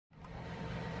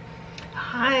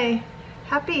Hi,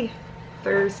 happy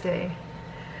Thursday.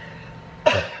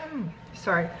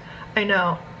 Sorry, I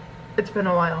know, it's been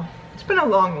a while. It's been a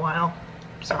long while,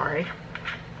 sorry.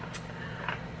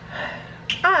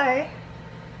 I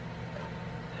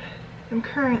am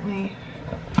currently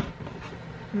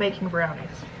making brownies.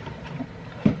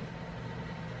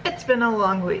 It's been a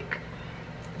long week.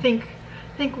 Think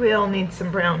we all need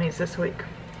some brownies this week.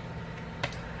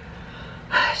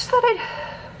 I just thought I'd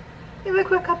give a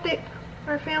quick update on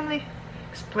our family,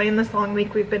 explain this long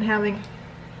week we've been having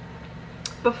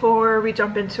before we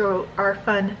jump into our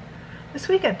fun this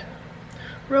weekend.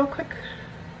 Real quick,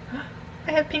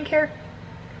 I have pink hair.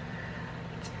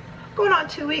 It's going on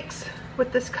 2 weeks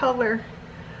with this color.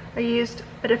 I used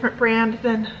a different brand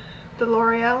than the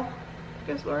L'Oreal. I think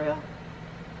it was L'Oreal.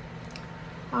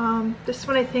 This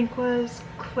one I think was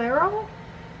Claro.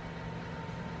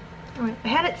 I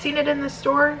hadn't seen it in the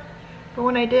store, but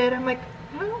when I did, I'm like,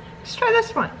 well, let's try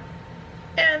this one.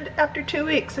 And after 2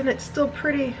 weeks, and it's still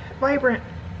pretty vibrant,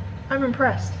 I'm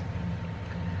impressed.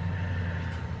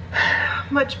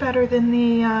 Much better than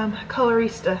the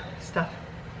Colorista stuff.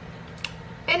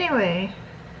 Anyway,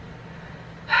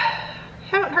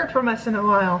 haven't heard from us in a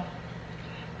while.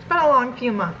 It's been a long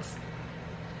few months.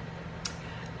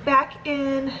 Back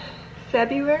in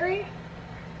February,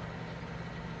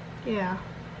 yeah,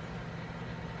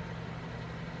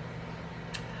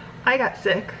 I got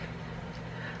sick.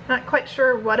 Not quite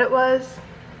sure what it was.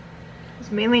 It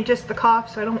was mainly just the cough,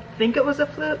 so I don't think it was the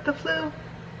flu,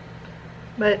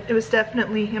 but it was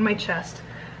definitely in my chest.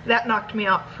 That knocked me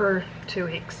out for 2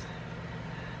 weeks.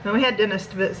 Then we had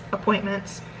dentist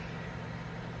appointments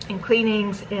and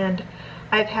cleanings, and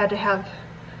I've had to have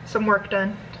some work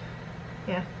done.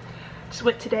 Yeah, just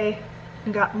went today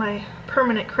and got my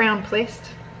permanent crown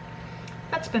placed.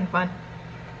 That's been fun.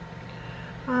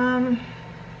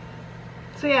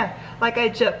 So yeah, like I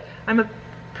joked, I'm a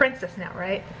princess now,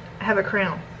 right? I have a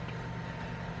crown.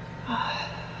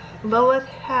 Lilith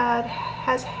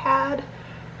has had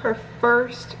her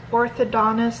first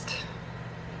orthodontist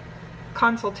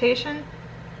consultation.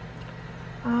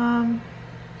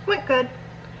 Went good.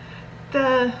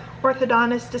 The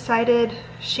orthodontist decided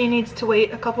she needs to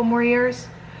wait a couple more years.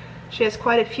 She has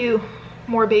quite a few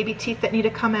more baby teeth that need to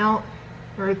come out,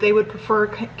 or they would prefer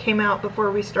came out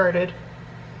before we started.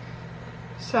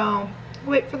 So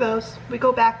wait for those. We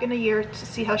go back in a year to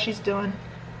see how she's doing.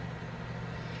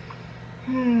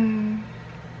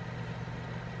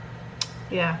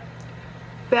 Yeah.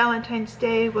 Valentine's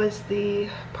Day was the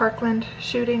Parkland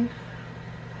shooting.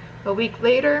 A week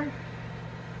later,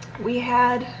 we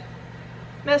had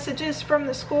messages from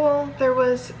the school. There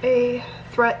was a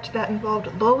threat that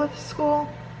involved Lilith's school.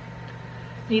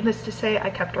 Needless to say, I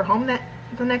kept her home the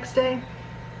next day.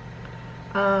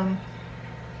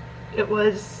 It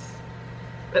was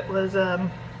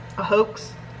a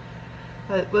hoax.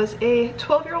 It was a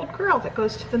 12-year-old girl that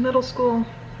goes to the middle school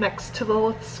next to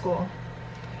Lilith's school.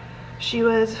 She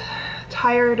was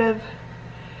tired of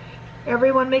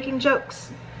everyone making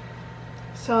jokes,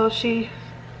 so she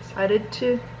decided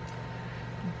to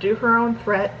do her own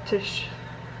threat to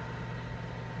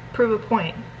prove a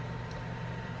point.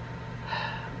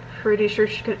 Pretty sure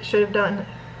she should have done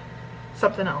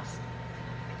something else,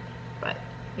 but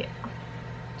yeah.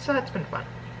 So that's been fun.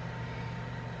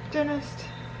 Dentist,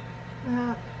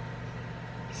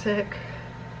 sick.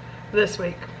 This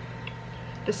week,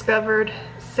 discovered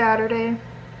Saturday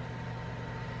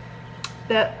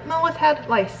that Lilith had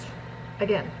lice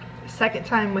again. Second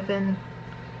time within,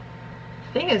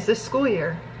 I think it's this school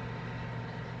year.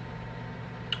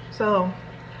 So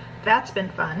that's been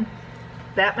fun.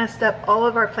 That messed up all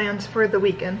of our plans for the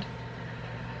weekend.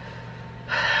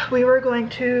 We were going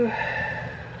to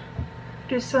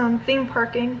do some theme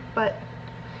parking, but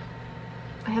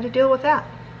I had to deal with that.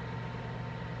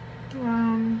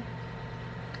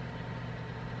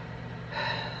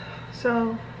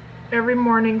 So every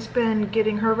morning's been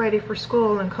getting her ready for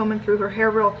school and combing through her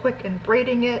hair real quick and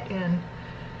braiding it and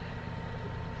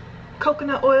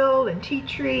coconut oil and tea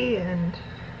tree and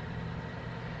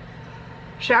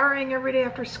showering every day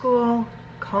after school,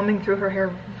 combing through her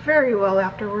hair very well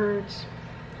afterwards.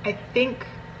 I think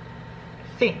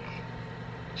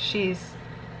she's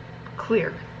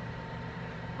clear.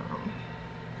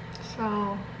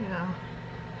 So yeah,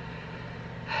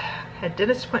 had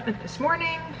dentist appointment this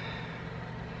morning.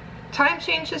 Time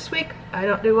change this week. I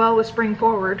don't do well with spring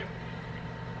forward.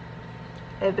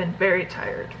 I've been very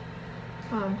tired.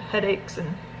 Headaches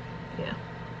and yeah.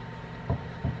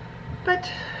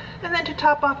 But, and then to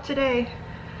top off today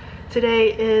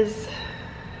is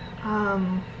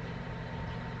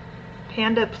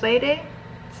Panda Play Day.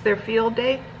 It's their field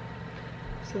day.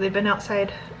 So they've been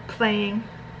outside playing,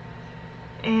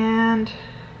 and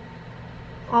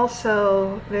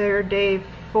also their day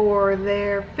for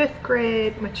their 5th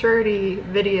grade maturity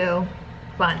video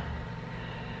fun.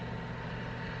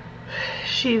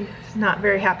 She's not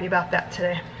very happy about that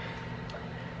today,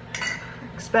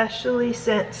 especially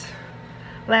since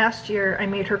last year I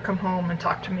made her come home and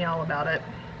talk to me all about it,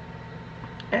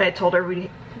 and I told her we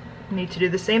need to do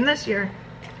the same this year.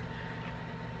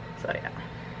 So yeah.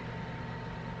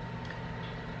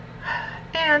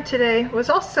 And today was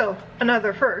also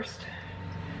another first.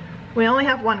 We only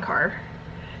have one car.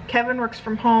 Kevin works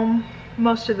from home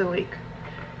most of the week.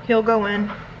 He'll go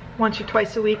in once or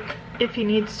twice a week if he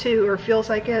needs to or feels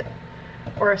like it,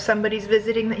 or if somebody's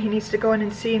visiting that he needs to go in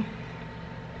and see.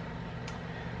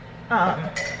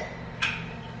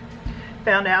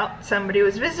 Found out somebody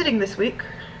was visiting this week,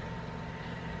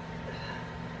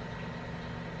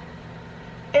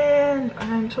 and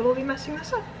I'm totally messing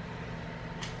this up.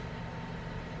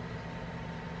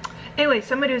 Anyway,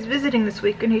 somebody was visiting this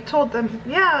week, and he told them,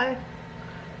 yeah,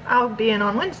 I'll be in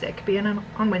on Wednesday. I could be in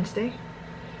on Wednesday.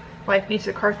 Wife needs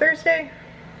a car Thursday.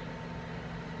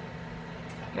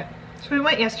 Yeah. So we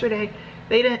went yesterday.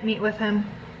 They didn't meet with him.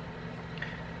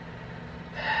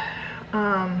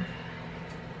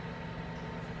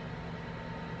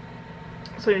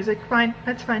 So he was like, fine,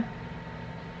 that's fine.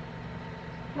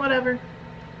 Whatever.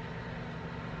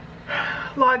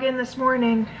 Log in this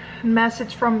morning,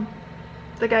 message from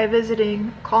the guy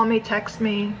visiting, call me, text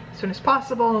me as soon as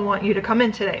possible, I want you to come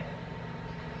in today.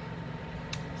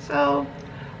 So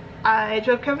I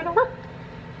drove Kevin to work.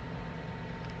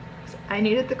 I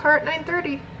needed the car at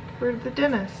 9:30 for the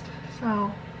dentist.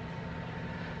 So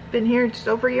been here just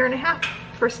over a year and a half.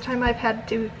 First time I've had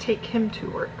to take him to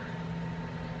work.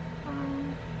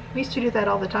 We used to do that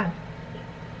all the time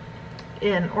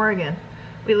in Oregon.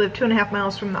 We live 2.5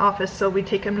 miles from the office, so we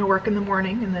take him to work in the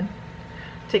morning and then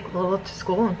take Lola to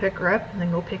school and pick her up and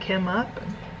then go pick him up.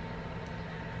 And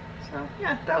so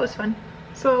yeah, that was fun.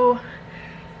 So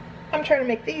I'm trying to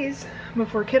make these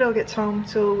before kiddo gets home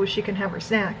so she can have her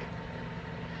snack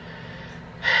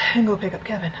and go pick up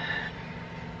Kevin.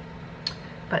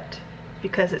 But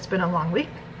because it's been a long week,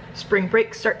 spring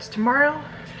break starts tomorrow.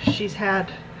 She's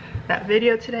had that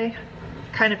video today.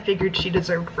 Kind of figured she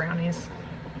deserved brownies.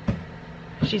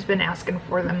 She's been asking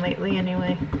for them lately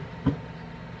anyway.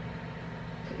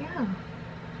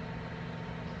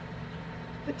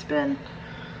 It's been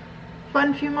a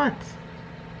fun few months.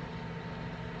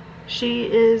 She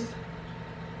is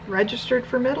registered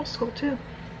for middle school too.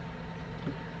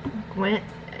 Went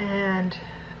and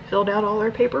filled out all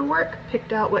her paperwork,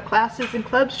 picked out what classes and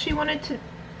clubs she wanted to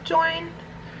join,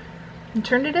 and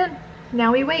turned it in.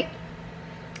 Now we wait.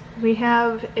 We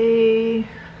have a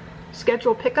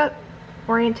scheduled pickup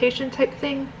orientation type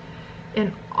thing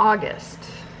in August.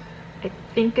 I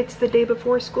think it's the day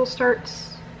before school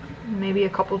starts, maybe a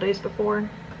couple days before.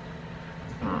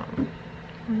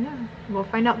 Yeah, we'll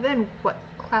find out then what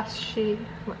classes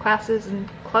and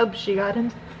clubs she got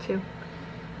into.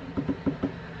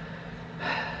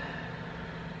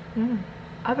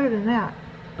 Other than that,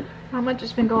 not much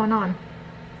has been going on.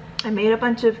 I made a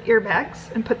bunch of ear bags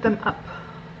and put them up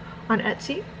on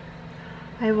Etsy.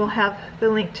 I will have the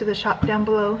link to the shop down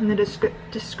below in the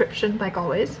description, like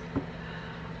always.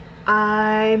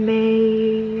 I've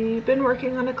been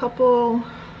working on a couple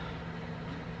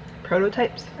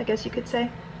prototypes, I guess you could say.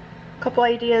 A couple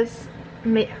ideas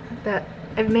that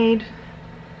I've made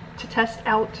to test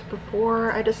out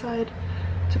before I decide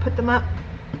to put them up.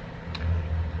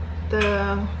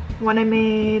 The one I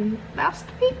made last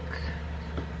week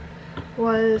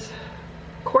was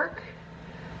cork,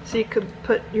 so you could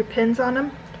put your pins on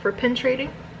them for pin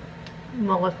trading.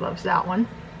 Lilith loves that one.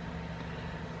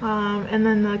 And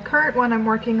then the current one I'm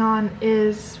working on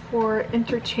is for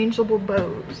interchangeable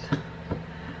bows.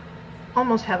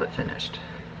 Almost have it finished.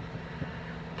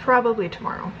 Probably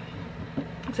tomorrow,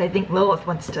 because I think Lilith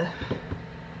wants to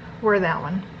wear that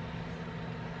one.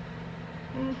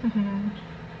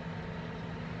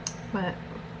 But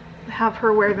have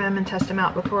her wear them and test them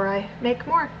out before I make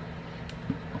more.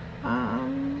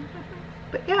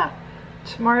 But yeah,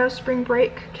 tomorrow's spring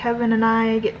break. Kevin and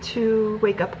I get to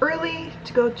wake up early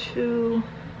to go to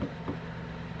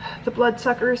the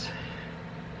Bloodsuckers.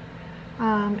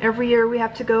 Every year we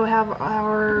have to go have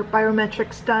our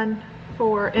biometrics done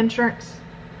for insurance.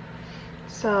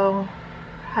 So it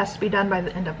has to be done by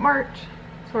the end of March.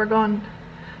 So we're going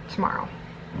tomorrow.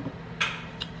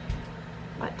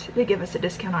 But they give us a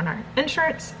discount on our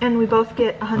insurance, and we both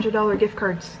get $100 gift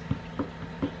cards.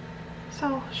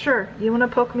 So sure, you want to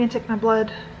poke me and take my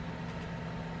blood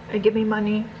and give me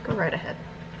money, go right ahead.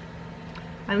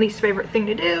 my least favorite thing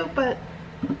to do, but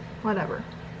whatever.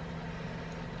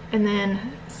 And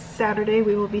then Saturday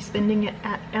we will be spending it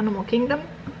at Animal Kingdom,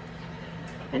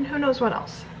 and who knows what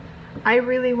else. I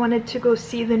really wanted to go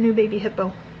see the new baby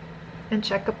hippo and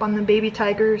check up on the baby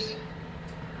tigers,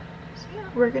 so yeah,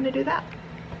 we're gonna do that.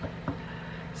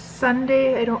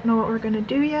 Sunday, I don't know what we're gonna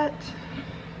do yet.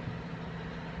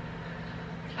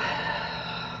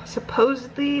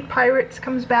 Supposedly Pirates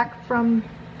comes back from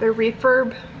their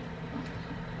refurb,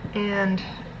 and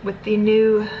with the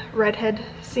new redhead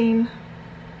scene.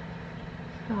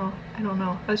 So I don't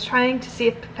know. I was trying to see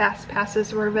if fast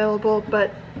passes were available,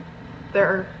 but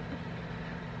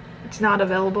it's not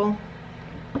available.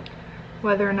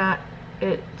 Whether or not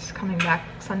it's coming back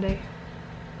Sunday,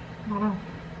 I don't know.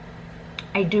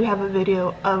 I do have a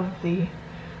video of the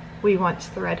We Once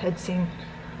the Redhead scene.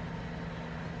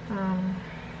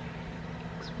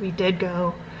 We did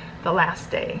go the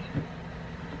last day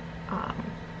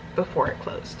before it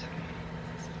closed.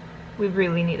 We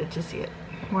really needed to see it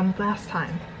one last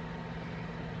time.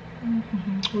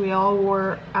 We all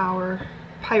wore our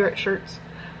pirate shirts.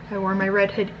 I wore my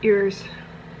redhead ears,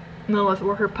 Lilith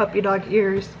wore her puppy dog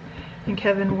ears, and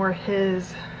Kevin wore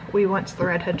his We Once the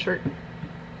Redhead shirt.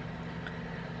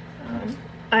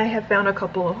 I have found a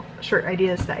couple shirt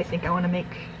ideas that I think I want to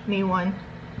make me one.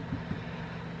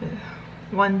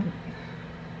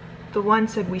 The one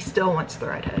said We Still Wants the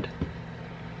Redhead,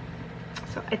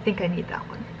 so I think I need that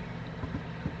one.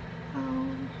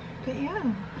 But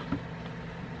yeah,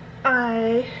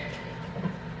 I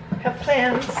have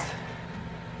plans.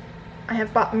 I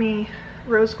have bought me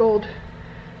rose gold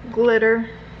glitter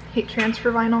heat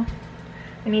transfer vinyl.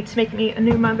 I need to make me a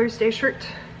new Mother's Day shirt.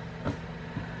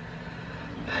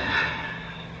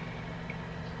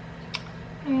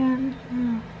 And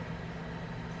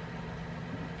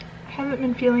I haven't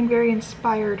been feeling very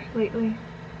inspired lately,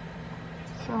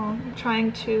 so I'm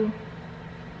trying to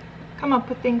come up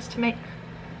with things to make,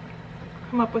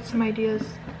 come up with some ideas.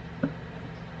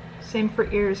 Same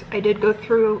for ears. I did go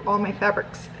through all my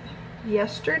fabrics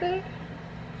yesterday,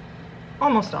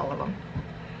 almost all of them,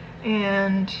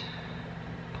 and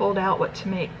pulled out what to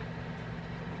make,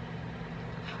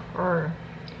 or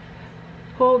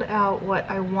pulled out what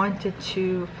I wanted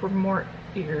to for more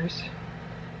ears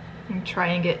and try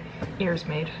and get ears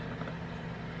made.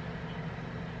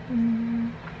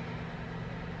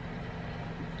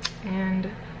 And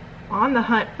on the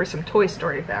hunt for some Toy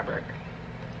Story fabric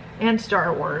and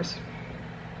Star Wars.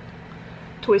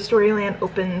 Toy Story Land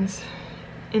opens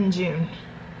in June.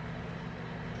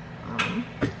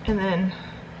 And then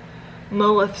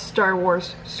Lilith's Star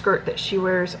Wars skirt that she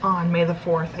wears on May the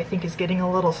 4th I think is getting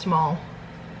a little small.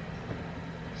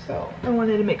 So I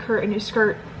wanted to make her a new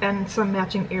skirt and some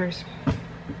matching ears.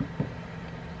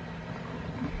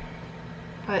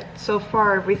 But so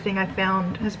far everything I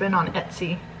found has been on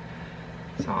Etsy,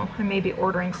 so I may be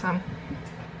ordering some.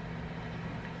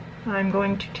 I'm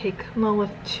going to take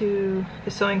Lilith to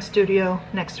the sewing studio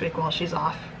next week while she's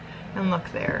off and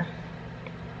look there.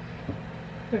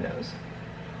 Who knows?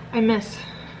 I miss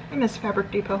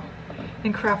Fabric Depot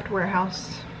and Craft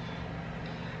Warehouse.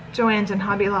 Joann's and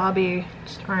Hobby Lobby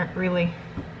just aren't really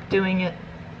doing it.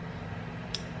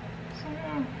 So,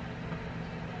 yeah.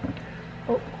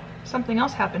 Oh, something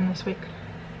else happened this week.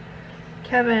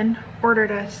 Kevin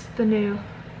ordered us the new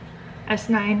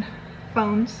S9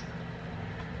 phones,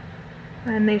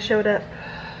 and they showed up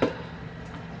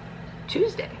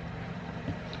Tuesday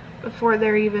before they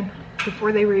were even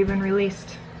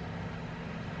released.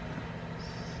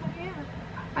 So yeah,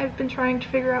 I've been trying to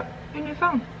figure out a new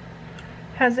phone.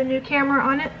 Has a new camera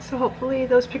on it, so hopefully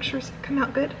those pictures come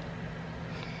out good.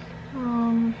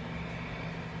 I'm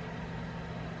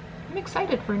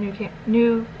excited for a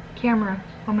new camera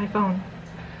on my phone.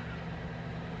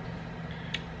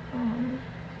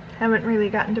 Haven't really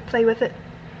gotten to play with it,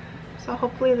 so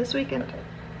hopefully this weekend.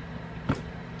 But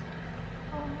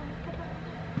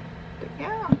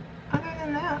yeah, other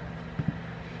than that,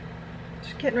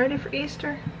 just getting ready for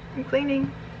Easter and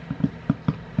cleaning.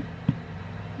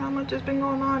 Not much has been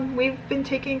going on. We've been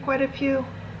taking quite a few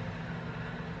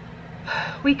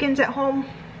weekends at home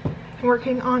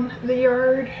working on the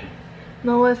yard.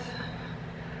 Lilith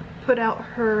put out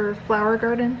her her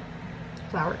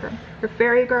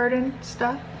fairy garden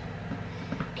stuff.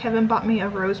 Kevin bought me a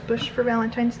rose bush for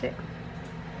Valentine's Day.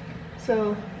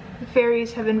 So the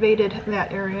fairies have invaded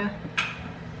that area.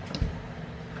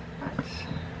 But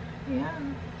yeah,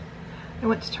 I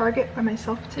went to Target by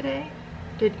myself today.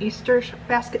 Did Easter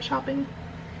basket shopping.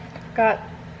 Got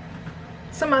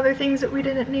some other things that we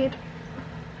didn't need,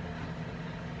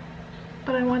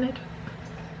 but I wanted.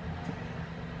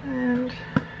 And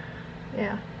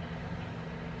Yeah.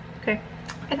 Okay,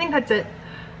 I think that's it.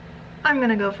 I'm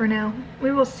gonna go for now.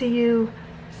 We will see you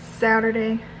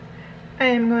Saturday. I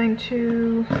am going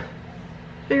to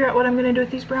figure out what I'm gonna do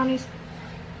with these brownies.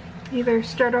 Either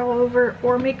start all over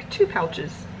or make 2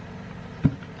 pouches.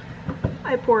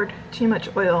 I poured too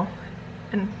much oil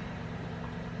and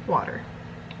water.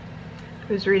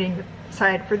 I was reading the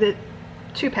side for the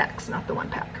 2 packs, not the 1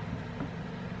 pack.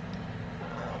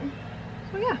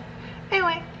 So yeah,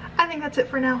 anyway, I think that's it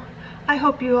for now. I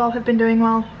hope you all have been doing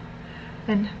well,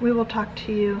 and we will talk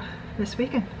to you this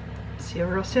weekend. See you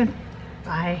real soon.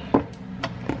 Bye.